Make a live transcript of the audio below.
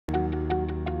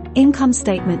Income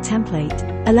statement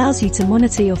template allows you to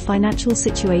monitor your financial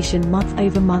situation month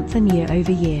over month and year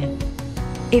over year.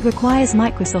 It requires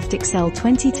Microsoft Excel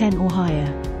 2010 or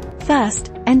higher.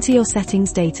 First, enter your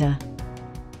settings data.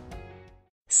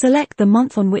 Select the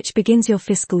month on which begins your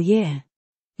fiscal year.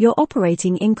 Your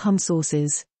operating income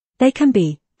sources. They can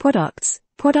be products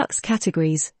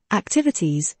categories,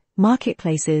 activities,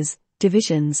 marketplaces,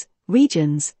 divisions,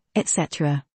 regions,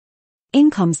 etc.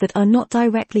 Incomes that are not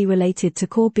directly related to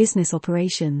core business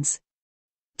operations.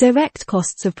 Direct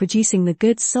costs of producing the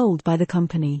goods sold by the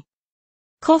company.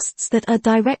 Costs that are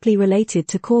directly related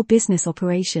to core business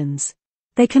operations.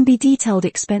 They can be detailed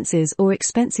expenses or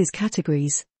expenses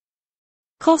categories.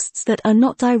 Costs that are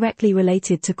not directly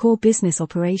related to core business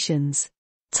operations.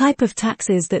 Type of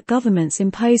taxes that governments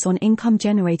impose on income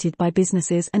generated by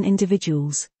businesses and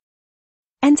individuals.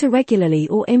 Enter regularly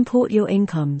or import your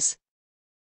incomes.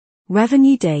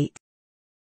 Revenue date.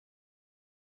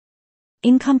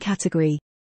 Income category.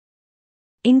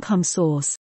 Income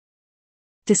source.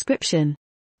 Description.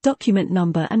 Document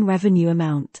number and revenue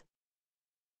amount.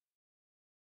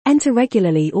 Enter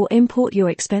regularly or import your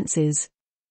expenses.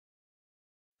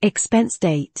 Expense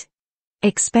date.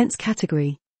 Expense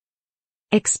category.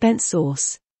 Expense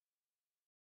source.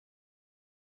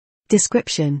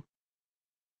 Description.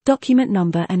 Document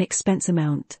number and expense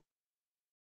amount.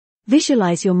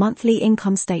 Visualize your monthly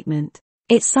income statement.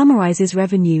 It summarizes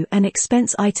revenue and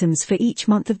expense items for each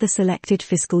month of the selected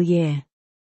fiscal year.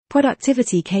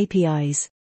 Productivity KPIs.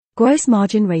 Gross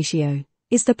margin ratio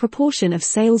is the proportion of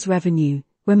sales revenue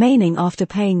remaining after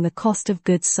paying the cost of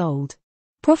goods sold.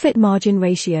 Profit margin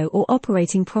ratio or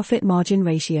operating profit margin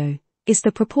ratio is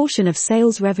the proportion of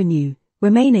sales revenue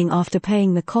remaining after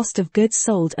paying the cost of goods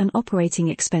sold and operating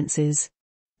expenses.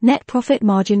 Net profit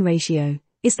margin ratio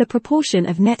is the proportion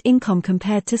of net income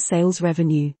compared to sales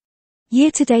revenue.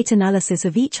 Year-to-date analysis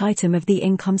of each item of the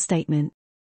income statement.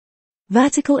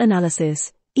 Vertical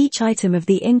analysis. Each item of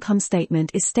the income statement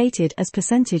is stated as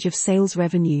percentage of sales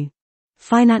revenue.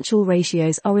 Financial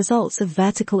ratios are results of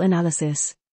vertical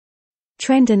analysis.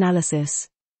 Trend analysis.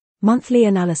 Monthly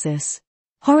analysis.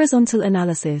 Horizontal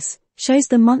analysis shows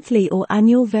the monthly or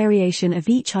annual variation of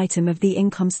each item of the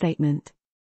income statement.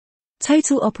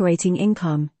 Total operating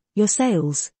income, your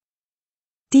sales.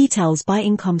 Details by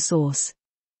income source.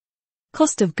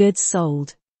 Cost of goods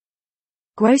sold.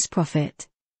 Gross profit.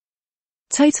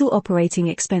 Total operating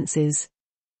expenses.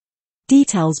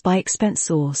 Details by expense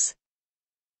source.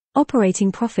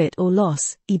 Operating profit or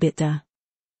loss, EBITDA.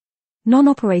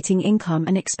 Non-operating income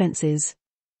and expenses.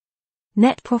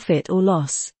 Net profit or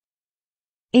loss.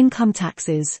 Income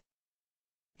taxes.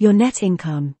 Your net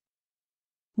income.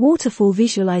 Waterfall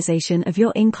visualization of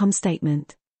your income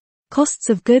statement. Costs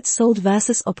of goods sold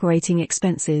versus operating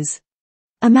expenses.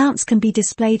 Amounts can be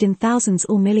displayed in thousands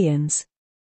or millions.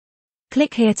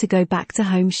 Click here to go back to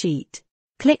home sheet.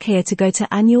 Click here to go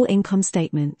to annual income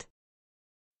statement.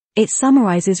 It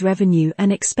summarizes revenue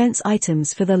and expense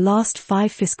items for the last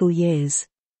 5 fiscal years.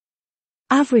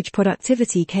 Average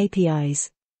productivity KPIs.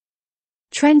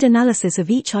 Trend analysis of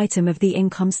each item of the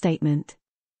income statement.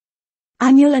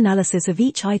 Annual analysis of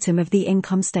each item of the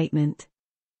income statement.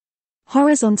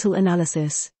 Horizontal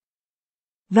analysis.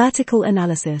 Vertical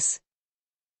analysis.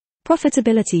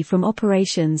 Profitability from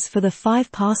operations for the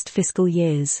 5 past fiscal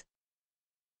years.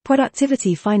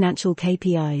 Productivity financial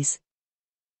KPIs.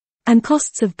 And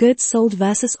costs of goods sold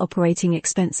versus operating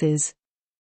expenses.